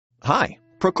Hi,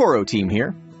 Precoro team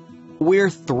here. We're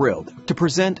thrilled to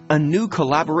present a new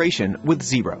collaboration with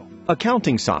Xero,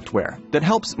 accounting software that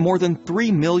helps more than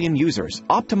 3 million users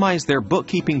optimize their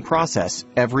bookkeeping process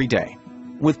every day.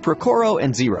 With Precoro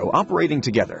and Xero operating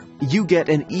together, you get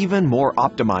an even more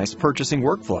optimized purchasing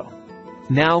workflow.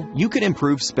 Now, you can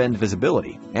improve spend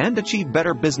visibility and achieve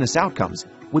better business outcomes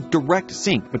with direct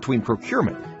sync between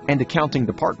procurement and accounting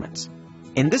departments.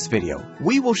 In this video,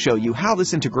 we will show you how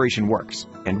this integration works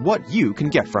and what you can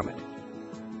get from it.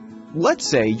 Let's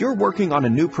say you're working on a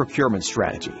new procurement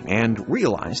strategy and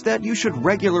realize that you should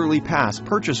regularly pass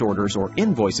purchase orders or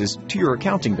invoices to your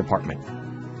accounting department.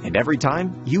 And every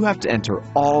time, you have to enter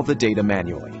all the data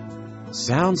manually.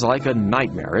 Sounds like a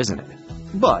nightmare, isn't it?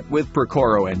 But with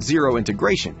Precoro and Xero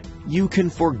integration, you can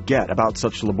forget about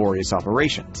such laborious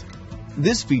operations.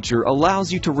 This feature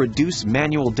allows you to reduce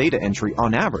manual data entry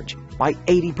on average by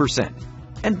 80%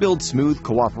 and build smooth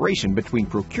cooperation between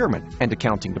procurement and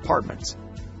accounting departments.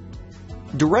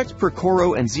 Direct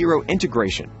Precoro and Xero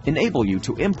integration enable you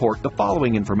to import the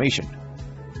following information: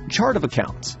 chart of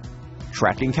accounts,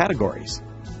 tracking categories,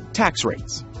 tax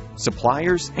rates,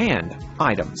 suppliers, and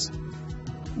items.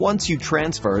 Once you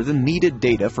transfer the needed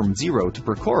data from Xero to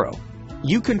Precoro,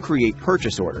 you can create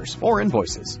purchase orders or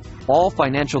invoices. All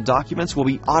financial documents will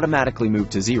be automatically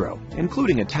moved to Xero,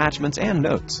 including attachments and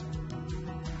notes.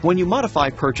 When you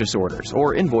modify purchase orders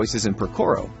or invoices in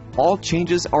Precoro, all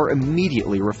changes are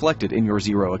immediately reflected in your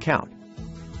Xero account.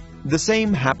 The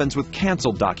same happens with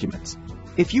canceled documents.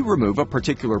 If you remove a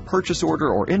particular purchase order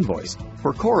or invoice,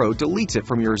 Precoro deletes it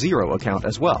from your Xero account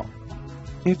as well.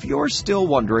 If you're still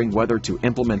wondering whether to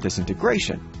implement this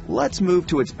integration, let's move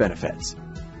to its benefits.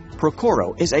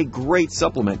 Precoro is a great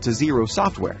supplement to Xero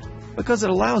software because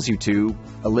it allows you to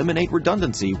eliminate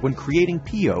redundancy when creating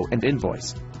PO and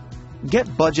invoice,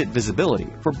 get budget visibility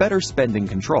for better spending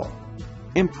control,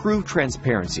 improve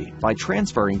transparency by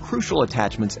transferring crucial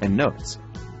attachments and notes,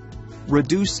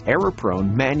 reduce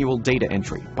error-prone manual data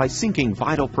entry by syncing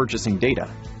vital purchasing data,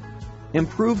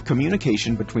 improve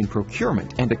communication between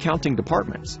procurement and accounting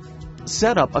departments,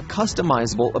 set up a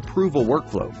customizable approval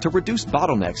workflow to reduce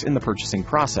bottlenecks in the purchasing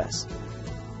process.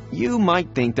 You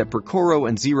might think that Precoro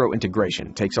and Xero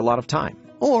integration takes a lot of time,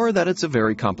 or that it's a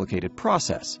very complicated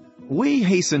process. We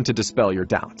hasten to dispel your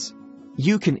doubts.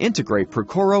 You can integrate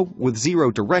Precoro with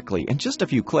Xero directly in just a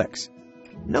few clicks.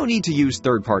 No need to use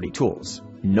third-party tools.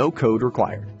 No code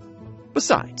required.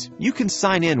 Besides, you can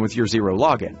sign in with your Xero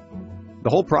login. The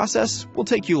whole process will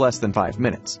take you less than 5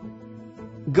 minutes.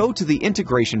 Go to the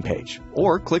integration page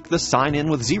or click the Sign in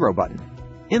with Xero button.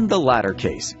 In the latter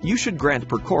case, you should grant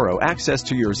Precoro access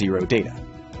to your Xero data.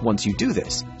 Once you do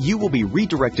this, you will be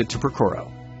redirected to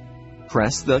Precoro.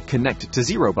 Press the Connect to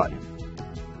Xero button.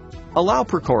 Allow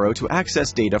Precoro to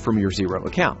access data from your Xero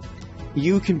account.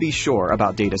 You can be sure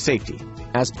about data safety,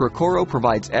 as Precoro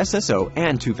provides SSO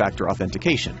and two-factor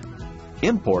authentication.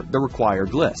 Import the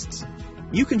required lists.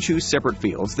 You can choose separate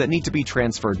fields that need to be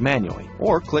transferred manually,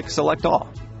 or click Select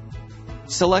All.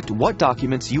 Select what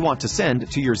documents you want to send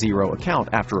to your Xero account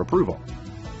after approval.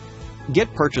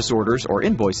 Get purchase orders or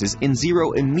invoices in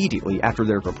Xero immediately after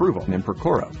their approval in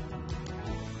Precoro.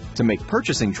 To make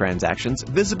purchasing transactions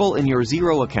visible in your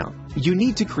Xero account, you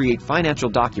need to create financial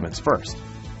documents first.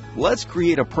 Let's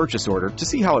create a purchase order to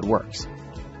see how it works.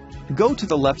 Go to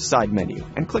the left side menu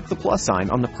and click the plus sign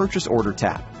on the Purchase Order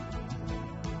tab.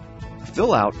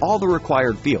 Fill out all the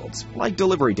required fields, like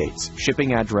delivery dates,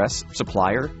 shipping address,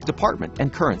 supplier, department,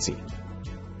 and currency.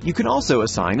 You can also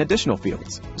assign additional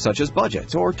fields, such as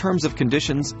budgets or terms of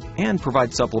conditions, and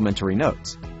provide supplementary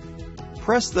notes.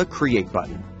 Press the Create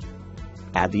button.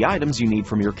 Add the items you need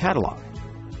from your catalog.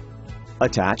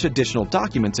 Attach additional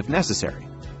documents if necessary.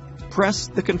 Press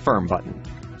the Confirm button.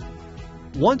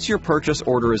 Once your purchase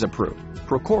order is approved,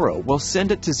 Precoro will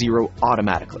send it to Xero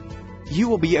automatically. You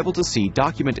will be able to see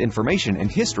document information and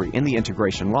history in the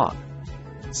integration log.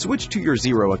 Switch to your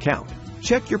Xero account,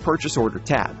 check your Purchase Order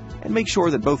tab, and make sure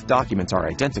that both documents are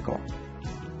identical.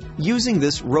 Using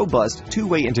this robust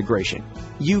two-way integration,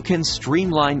 you can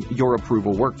streamline your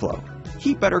approval workflow,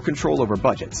 keep better control over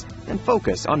budgets, and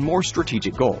focus on more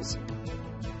strategic goals.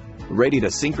 Ready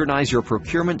to synchronize your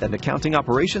procurement and accounting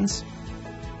operations?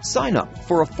 Sign up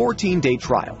for a 14-day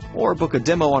trial or book a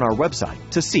demo on our website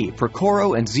to see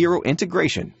Precoro and Xero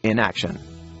integration in action.